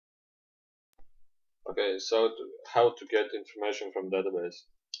Okay, so how to get information from database?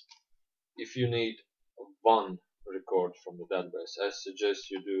 If you need one record from the database, I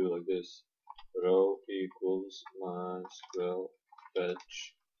suggest you do like this: row equals MySQL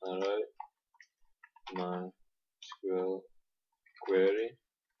fetch array MySQL query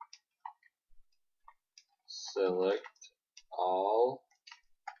select all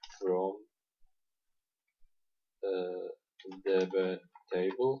from DB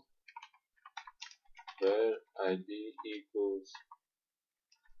table where ID equals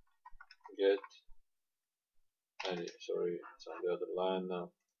get ID. Sorry, it's on the other line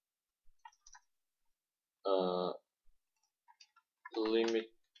now. Limit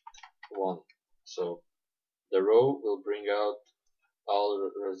 1. So the row will bring out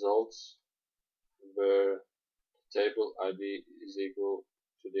all results where table ID is equal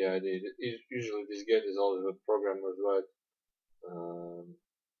to the ID. Usually this get is always what programmers write.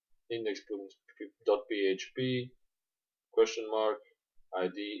 Index.php question mark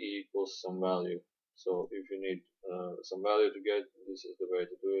ID equals some value. So if you need some value to get, this is the way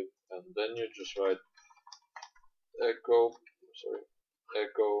to do it. And then you just write echo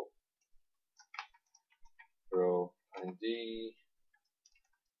row ID,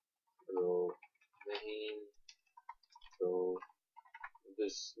 row name, row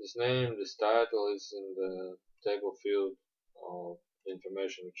this name, this title is in the table field of the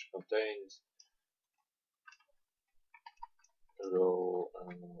information which contains row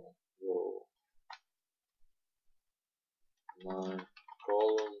 9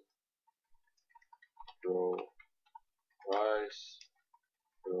 column, row price,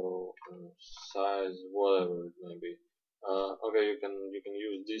 row size, whatever it may be. Okay, you can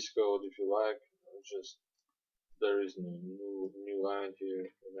use this code if you like. Just there is no new line here.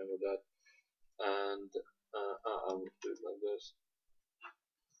 Remember that. And I will do it like this.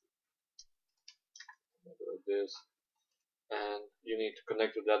 Like this. And you need to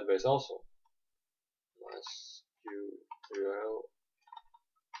connect to the database also. MySQL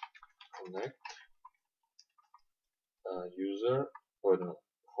connect user or no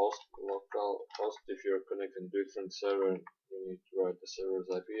host, local host. If you're connecting different server, you need to write the server's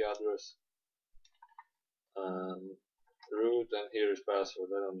IP address. Root, and here is password.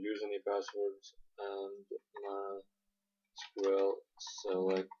 I don't use any passwords. And MySQL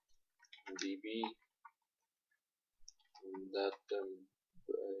select DB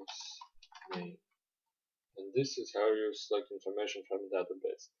database name. And this is how you select information from the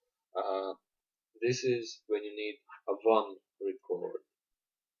database. This is when you need a one record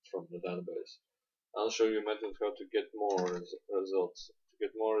from the database. I'll show you a method how to get more results. To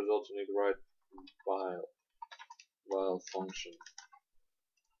get more results, you need to write while function.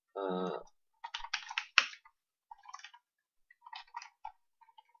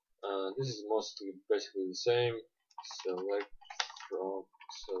 This is mostly basically the same. Select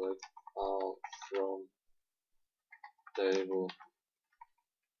all from table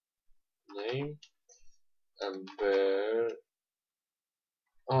name, and where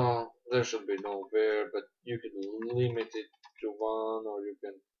there should be no where, but you can limit it to 1, or you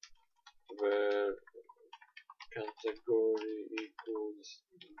can where category equals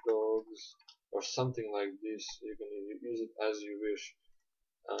dogs or something like this. You can use it as you wish.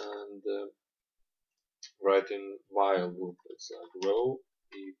 And write in while loop. It's like row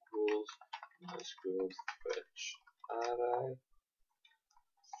equals MySQL fetch array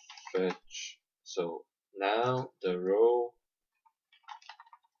fetch. So now the row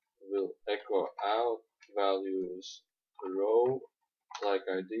will echo out values row like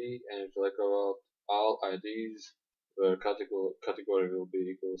ID, and it will echo out all IDs where category will be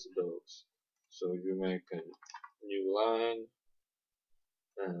equals dogs. So you make a new line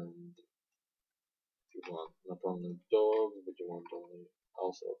and you want not only dogs, but you want only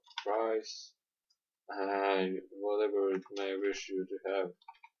also price, whatever it may wish you to have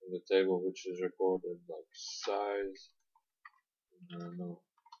in the table which is recorded, like size, no,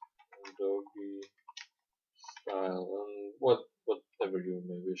 doggy, style, and whatever you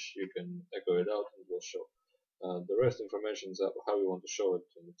may wish, you can echo it out and it will show. The rest information is how you want to show it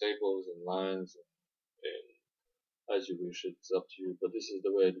in tables and lines and as you wish. It's up to you, but this is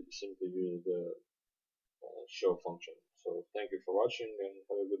the way that you simply use the show function. So thank you for watching and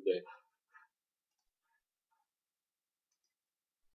have a good day.